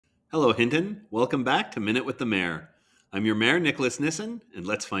Hello, Hinton. Welcome back to Minute with the Mayor. I'm your Mayor Nicholas Nissen, and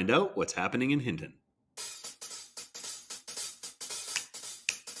let's find out what's happening in Hinton.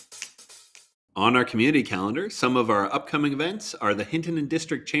 On our community calendar, some of our upcoming events are the Hinton and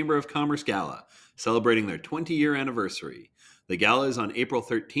District Chamber of Commerce Gala, celebrating their 20-year anniversary. The gala is on April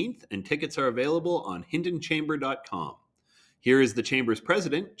 13th, and tickets are available on hintonchamber.com. Here is the Chamber's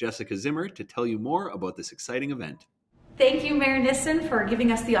president, Jessica Zimmer, to tell you more about this exciting event. Thank you, Mayor Nissen, for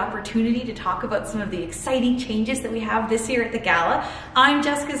giving us the opportunity to talk about some of the exciting changes that we have this year at the Gala. I'm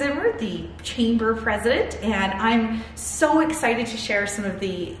Jessica Zimmer, the Chamber President, and I'm so excited to share some of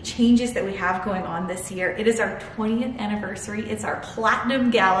the changes that we have going on this year. It is our 20th anniversary. It's our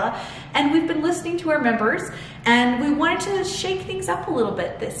Platinum Gala, and we've been listening to our members, and we wanted to shake things up a little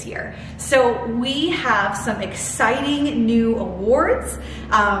bit this year. So we have some exciting new awards.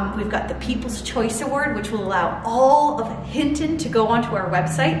 We've got the People's Choice Award, which will allow all of Hinton to go onto our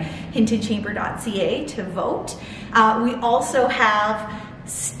website, hintonchamber.ca, to vote. We also have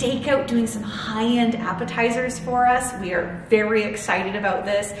Stakeout doing some high-end appetizers for us. We are very excited about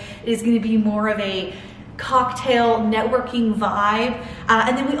this. It is going to be more of a cocktail networking vibe.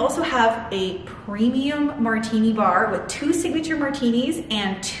 And then we also have a premium martini bar with 2 signature martinis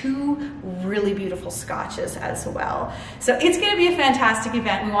and 2 really beautiful scotches as well. So it's going to be a fantastic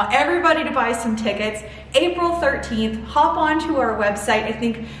event. We want everybody to buy some tickets. April 13th, hop onto our website. I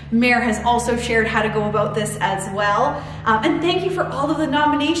think Mayor has also shared how to go about this as well. And thank you for all of the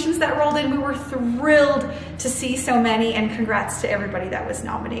nominations that rolled in. We were thrilled to see so many, and congrats to everybody that was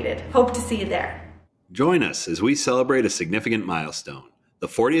nominated. Hope to see you there. Join us as we celebrate a significant milestone, the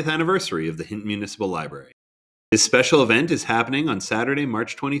 40th anniversary of the Hinton Municipal Library. This special event is happening on Saturday,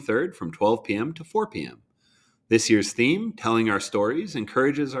 March 23rd from 12 p.m. to 4 p.m. This year's theme, Telling Our Stories,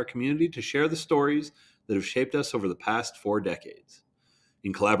 encourages our community to share the stories that have shaped us over the past 4 decades.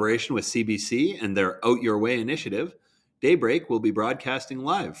 In collaboration with CBC and their Out Your Way initiative, Daybreak will be broadcasting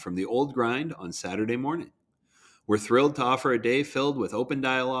live from the Old Grind on Saturday morning. We're thrilled to offer a day filled with open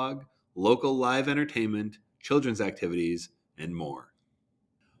dialogue, local live entertainment, children's activities, and more.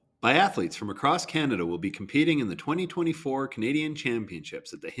 Biathletes from across Canada will be competing in the 2024 Canadian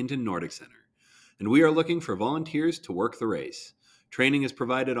Championships at the Hinton Nordic Centre, and we are looking for volunteers to work the race. Training is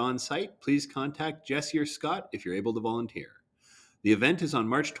provided on site. Please contact Jesse or Scott if you're able to volunteer. The event is on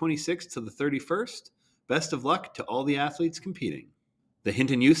March 26th to the 31st. Best of luck to all the athletes competing. The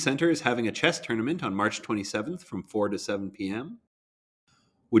Hinton Youth Centre is having a chess tournament on March 27th from 4 to 7 p.m.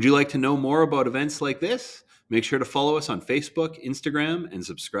 Would you like to know more about events like this? Make sure to follow us on Facebook, Instagram, and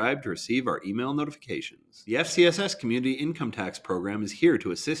subscribe to receive our email notifications. The FCSS Community Income Tax Program is here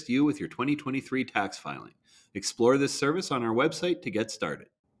to assist you with your 2023 tax filing. Explore this service on our website to get started.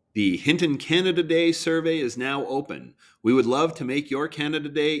 The Hinton Canada Day survey is now open. We would love to make your Canada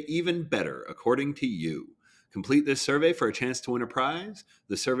Day even better, according to you. Complete this survey for a chance to win a prize.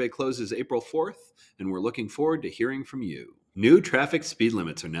 The survey closes April 4th, and we're looking forward to hearing from you. New traffic speed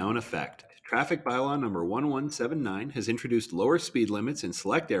limits are now in effect. Traffic Bylaw number 1179 has introduced lower speed limits in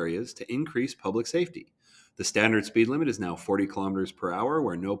select areas to increase public safety. The standard speed limit is now 40 kilometers per hour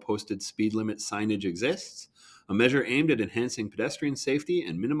where no posted speed limit signage exists, a measure aimed at enhancing pedestrian safety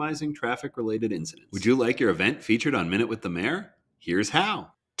and minimizing traffic-related incidents. Would you like your event featured on Minute with the Mayor? Here's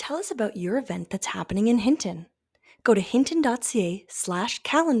how. Tell us about your event that's happening in Hinton. Go to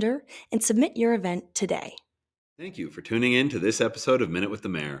hinton.ca/calendar and submit your event today. Thank you for tuning in to this episode of Minute with the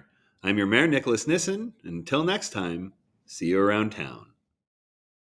Mayor. I'm your Mayor Nicholas Nissen, and until next time, see you around town.